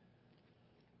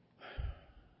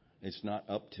 It's not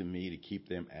up to me to keep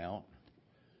them out.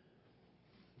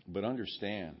 But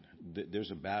understand that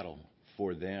there's a battle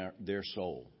for their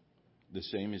soul. The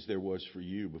same as there was for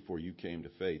you before you came to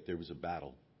faith. There was a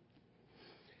battle.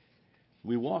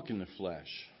 We walk in the flesh.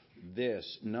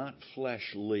 This, not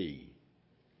fleshly.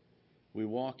 We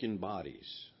walk in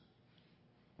bodies.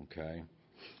 Okay?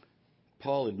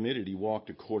 Paul admitted he walked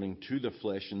according to the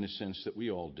flesh in the sense that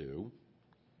we all do.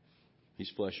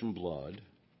 He's flesh and blood.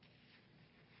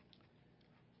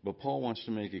 But Paul wants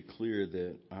to make it clear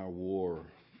that our war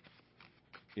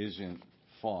isn't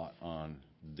fought on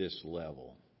this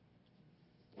level.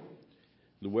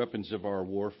 The weapons of our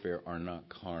warfare are not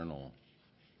carnal.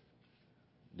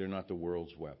 They're not the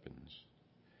world's weapons.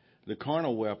 The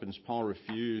carnal weapons, Paul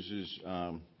refuses,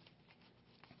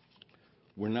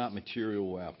 were not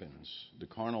material weapons. The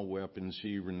carnal weapons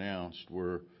he renounced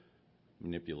were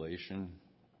manipulation,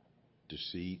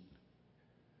 deceit,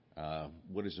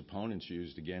 what his opponents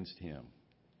used against him.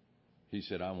 He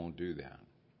said, I won't do that.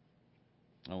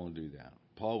 I won't do that.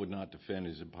 Paul would not defend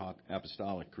his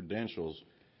apostolic credentials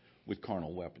with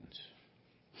carnal weapons.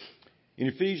 In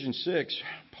Ephesians 6,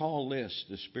 Paul lists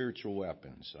the spiritual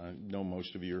weapons. I know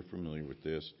most of you are familiar with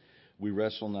this. We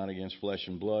wrestle not against flesh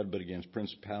and blood, but against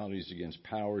principalities, against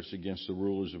powers, against the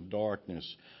rulers of darkness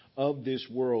of this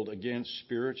world, against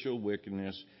spiritual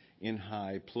wickedness in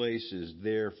high places.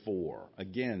 Therefore,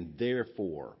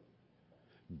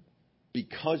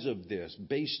 because of this,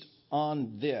 based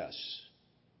on this,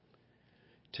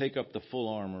 take up the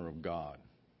full armor of God.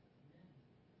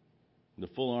 The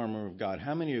full armor of God.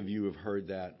 How many of you have heard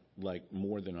that like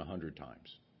more than 100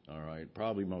 times? All right.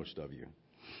 Probably most of you.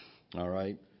 All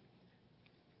right.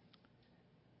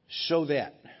 So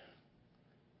that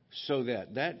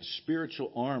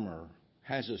spiritual armor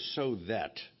has a so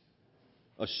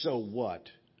what,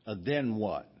 a then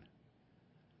what.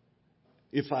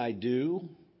 If I do,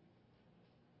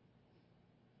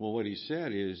 well, what he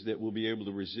said is that we'll be able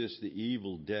to resist the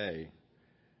evil day,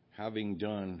 having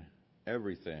done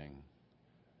everything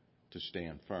to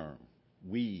stand firm.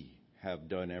 We have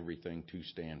done everything to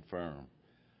stand firm.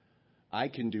 I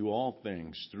can do all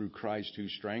things through Christ who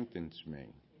strengthens me.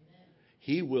 Amen.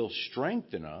 He will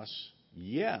strengthen us,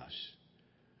 yes.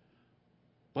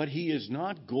 But He is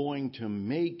not going to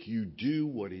make you do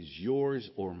what is yours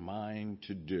or mine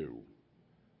to do.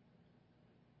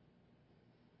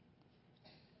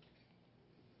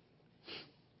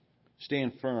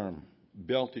 Stand firm,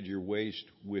 belted your waist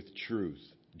with truth.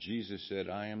 Jesus said,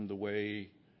 I am the way.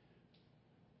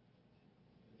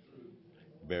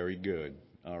 Very good.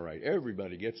 All right.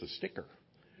 Everybody gets a sticker.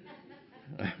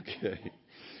 Okay.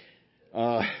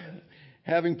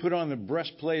 Having put on the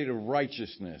breastplate of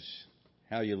righteousness.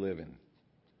 How you living?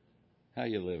 How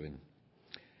you living?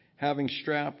 Having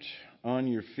strapped on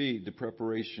your feet the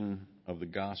preparation of the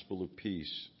gospel of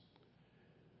peace.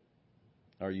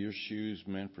 Are your shoes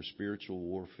meant for spiritual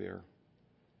warfare?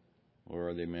 Or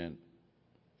are they meant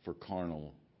for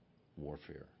carnal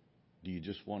warfare? Do you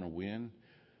just want to win?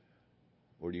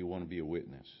 Or do you want to be a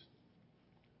witness?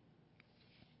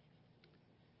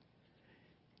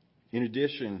 In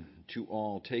addition to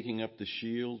all, taking up the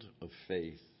shield of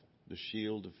faith. The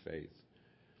shield of faith.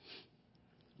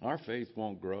 Our faith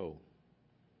won't grow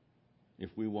if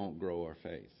we won't grow our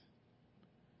faith.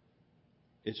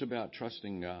 It's about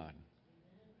trusting God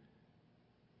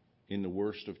in the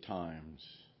worst of times.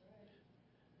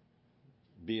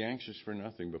 Be anxious for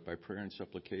nothing, but by prayer and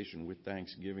supplication with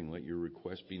thanksgiving, let your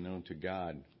request be known to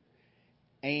God.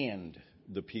 And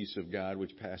the peace of God,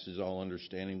 which passes all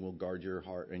understanding, will guard your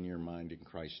heart and your mind in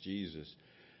Christ Jesus.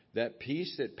 That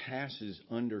peace that passes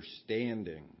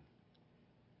understanding.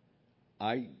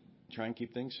 I try and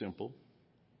keep things simple.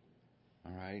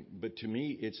 All right? But to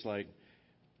me, it's like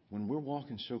when we're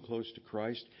walking so close to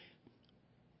Christ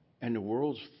and the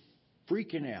world's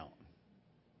freaking out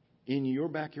in your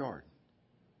backyard,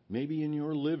 maybe in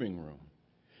your living room,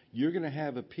 you're going to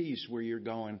have a peace where you're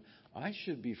going, I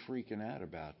should be freaking out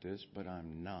about this, but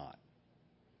I'm not.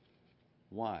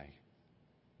 Why?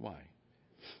 Why?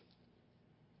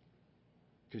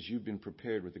 Because you've been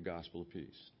prepared with the gospel of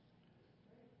peace.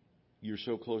 You're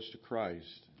so close to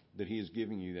Christ that He is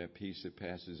giving you that peace that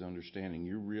passes understanding.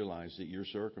 You realize that your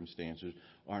circumstances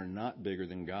are not bigger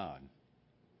than God.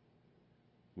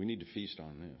 We need to feast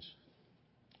on this.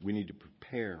 We need to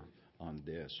prepare on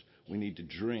this. We need to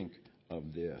drink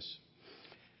of this.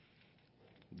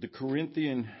 The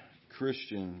Corinthian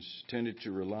Christians tended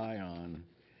to rely on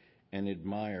and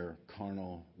admire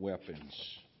carnal weapons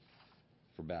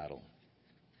for battle.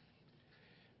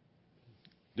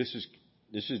 This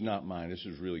is not mine. This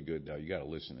is really good, though. You got to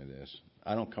listen to this.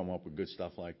 I don't come up with good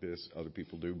stuff like this. Other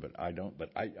people do, but I don't.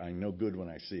 But I know good when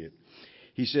I see it.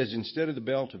 He says, instead of the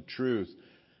belt of truth,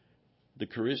 the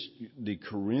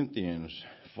Corinthians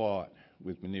fought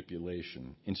with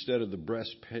manipulation. Instead of the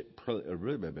breastplate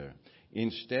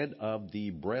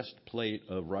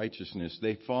of righteousness,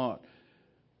 they fought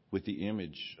with the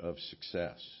image of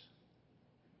success.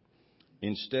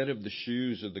 Instead of the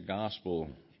shoes of the gospel,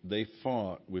 they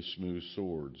fought with smooth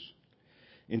swords.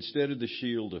 Instead of the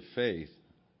shield of faith,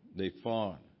 they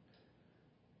fought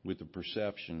with the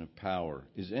perception of power.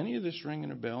 Is any of this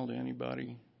ringing a bell to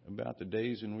anybody about the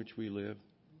days in which we live?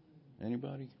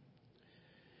 Anybody?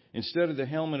 Instead of the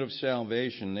helmet of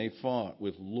salvation, they fought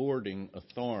with lording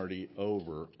authority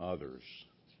over others.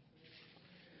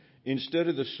 Instead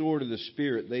of the sword of the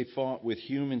Spirit, they fought with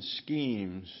human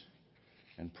schemes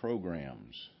and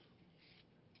programs.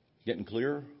 Getting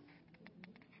clearer?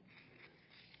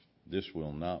 This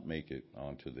will not make it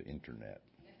onto the internet.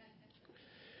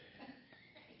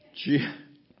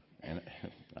 And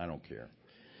I don't care.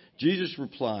 Jesus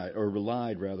relied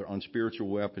on spiritual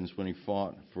weapons when He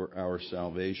fought for our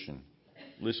salvation.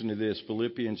 Listen to this,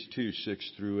 Philippians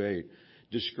 2:6-8.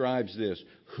 describes this,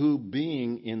 who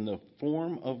being in the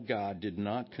form of God did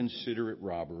not consider it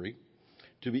robbery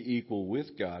to be equal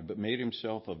with God, but made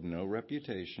himself of no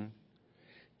reputation,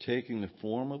 taking the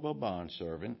form of a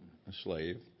bondservant, a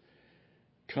slave,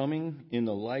 coming in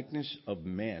the likeness of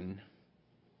men,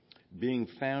 being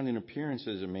found in appearance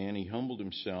as a man, he humbled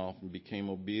himself and became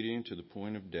obedient to the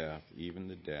point of death, even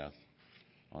the death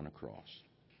on a cross.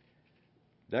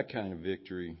 That kind of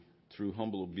victory through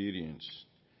humble obedience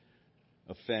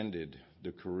offended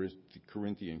the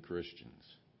Corinthian Christians.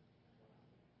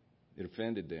 It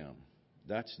offended them.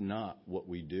 That's not what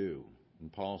we do.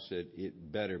 And Paul said,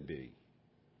 it better be.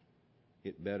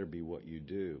 It better be what you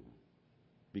do,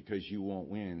 because you won't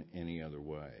win any other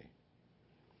way.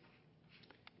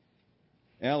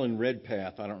 Alan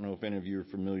Redpath, I don't know if any of you are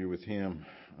familiar with him.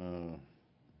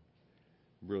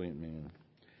 Brilliant man.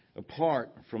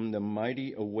 Apart from the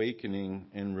mighty awakening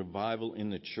and revival in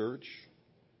the church,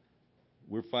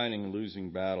 we're fighting a losing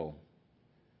battle.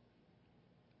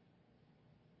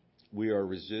 We are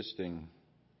resisting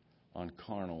on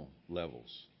carnal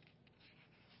levels.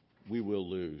 We will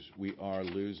lose. We are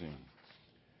losing.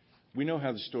 We know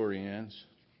how the story ends.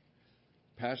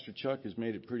 Pastor Chuck has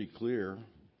made it pretty clear.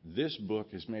 This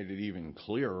book has made it even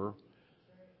clearer.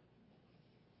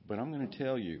 But I'm going to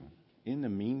tell you, in the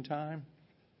meantime,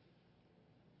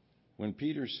 when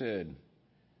Peter said,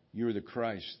 "You're the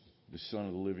Christ, the Son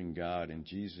of the living God," and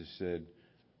Jesus said,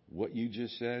 "What you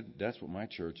just said, that's what my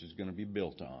church is going to be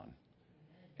built on.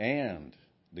 And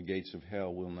the gates of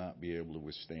hell will not be able to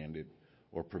withstand it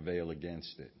or prevail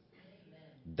against it."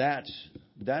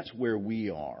 That's where we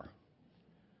are.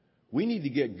 We need to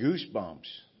get goosebumps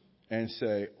and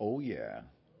say, "Oh yeah."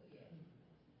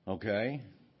 Okay?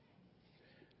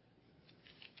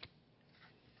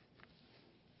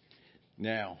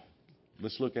 Now,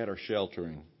 let's look at our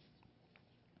sheltering.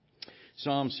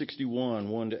 Psalm 61,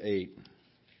 1-8.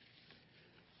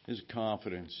 Is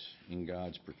confidence in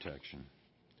God's protection.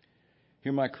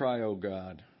 Hear my cry, O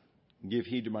God. Give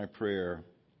heed to my prayer.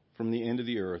 From the end of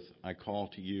the earth, I call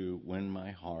to you when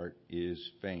my heart is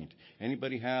faint.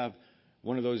 Anybody have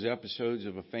one of those episodes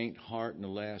of a faint heart in the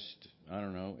last,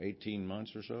 18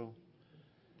 months or so?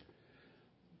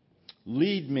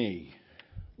 Lead me.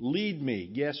 Lead me.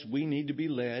 Yes, we need to be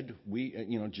led.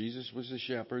 Jesus was the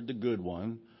shepherd, the good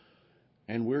one.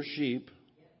 And we're sheep.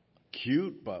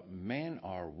 Cute, but man,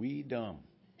 are we dumb.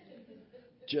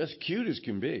 Just cute as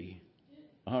can be.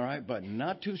 All right, but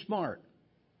not too smart.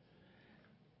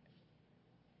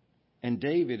 And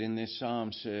David in this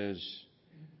psalm says,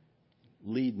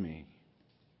 lead me.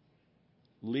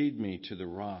 Lead me to the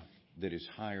rock that is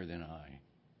higher than I.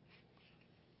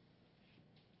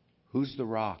 Who's the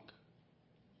rock?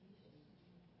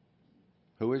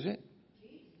 Who is it?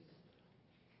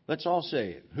 Let's all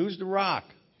say it. Who's the rock?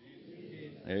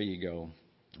 There you go.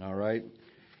 All right.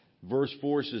 Verse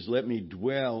 4 says, let me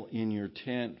dwell in your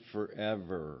tent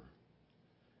forever.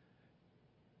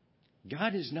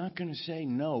 God is not going to say,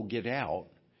 no, get out.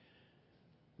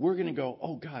 We're going to go,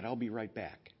 oh, God, I'll be right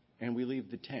back. And we leave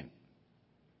the tent.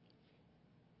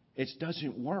 It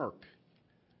doesn't work.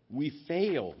 We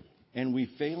fail. And we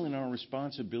fail in our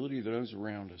responsibility to those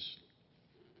around us.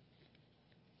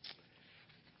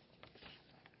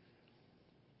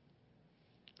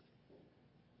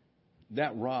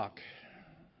 That rock,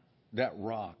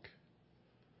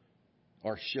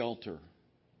 our shelter,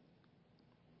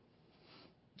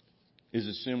 is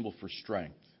a symbol for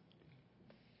strength.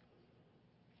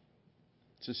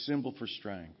 It's a symbol for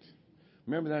strength.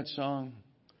 Remember that song?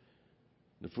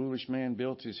 The foolish man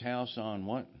built his house on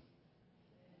what?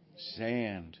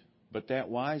 Sand. But that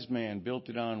wise man built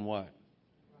it on what?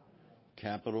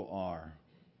 Capital R.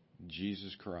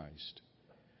 Jesus Christ.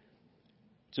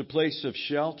 It's a place of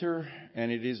shelter, and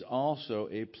it is also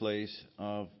a place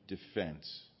of defense.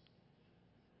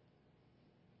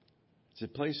 It's a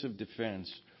place of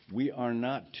defense. We are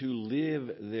not to live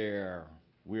there.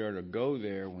 We are to go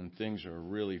there when things are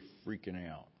really freaking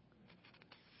out.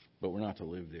 But we're not to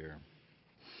live there.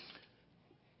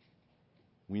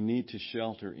 We need to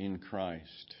shelter in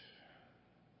Christ.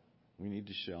 We need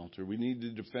to shelter. We need the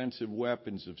defensive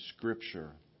weapons of Scripture.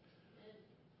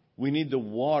 We need the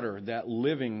water, that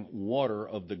living water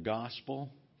of the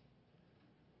gospel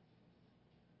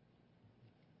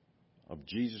of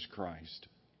Jesus Christ.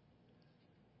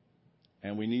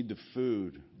 And we need the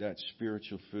food, that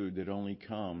spiritual food that only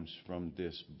comes from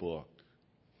this book.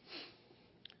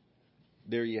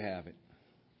 There you have it.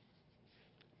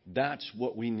 That's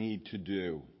what we need to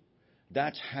do.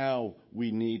 That's how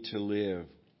we need to live.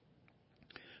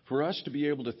 For us to be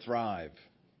able to thrive,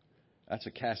 that's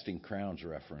a Casting Crowns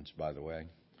reference, by the way.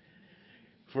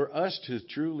 For us to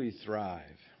truly thrive,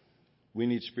 we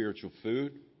need spiritual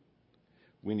food,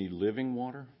 we need living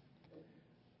water,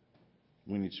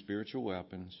 we need spiritual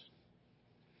weapons,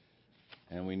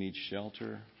 and we need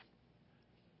shelter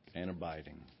and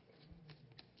abiding.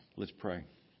 Let's pray.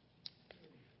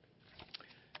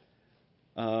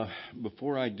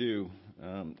 Before I do,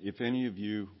 if any of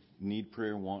you need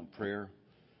prayer, want prayer,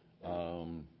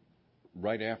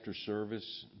 right after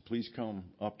service, please come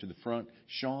up to the front.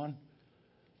 Sean,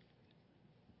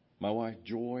 my wife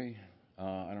Joy,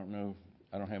 I don't know,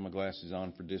 I don't have my glasses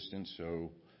on for distance,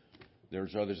 so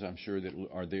there's others I'm sure that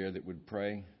are there that would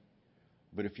pray.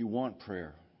 But if you want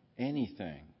prayer,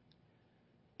 anything,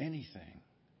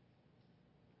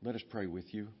 let us pray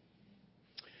with you.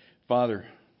 Father,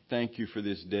 thank you for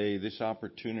this day, this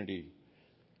opportunity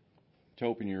to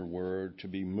open your word, to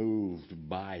be moved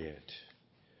by it.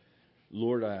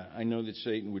 Lord, I know that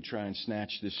Satan would try and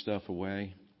snatch this stuff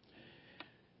away.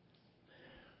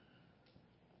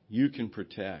 You can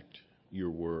protect your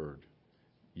word.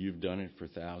 You've done it for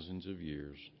thousands of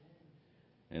years.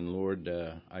 And Lord,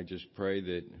 I just pray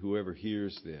that whoever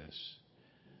hears this,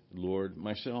 Lord,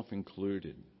 myself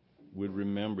included, would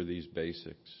remember these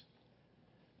basics.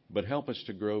 But help us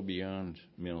to grow beyond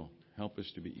milk. Help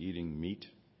us to be eating meat.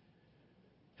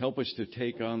 Help us to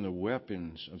take on the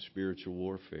weapons of spiritual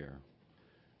warfare,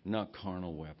 not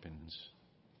carnal weapons.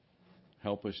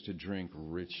 Help us to drink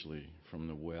richly from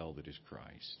the well that is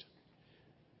Christ.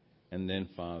 And then,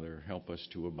 Father, help us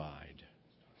to abide.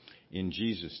 In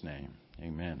Jesus' name,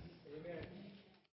 amen.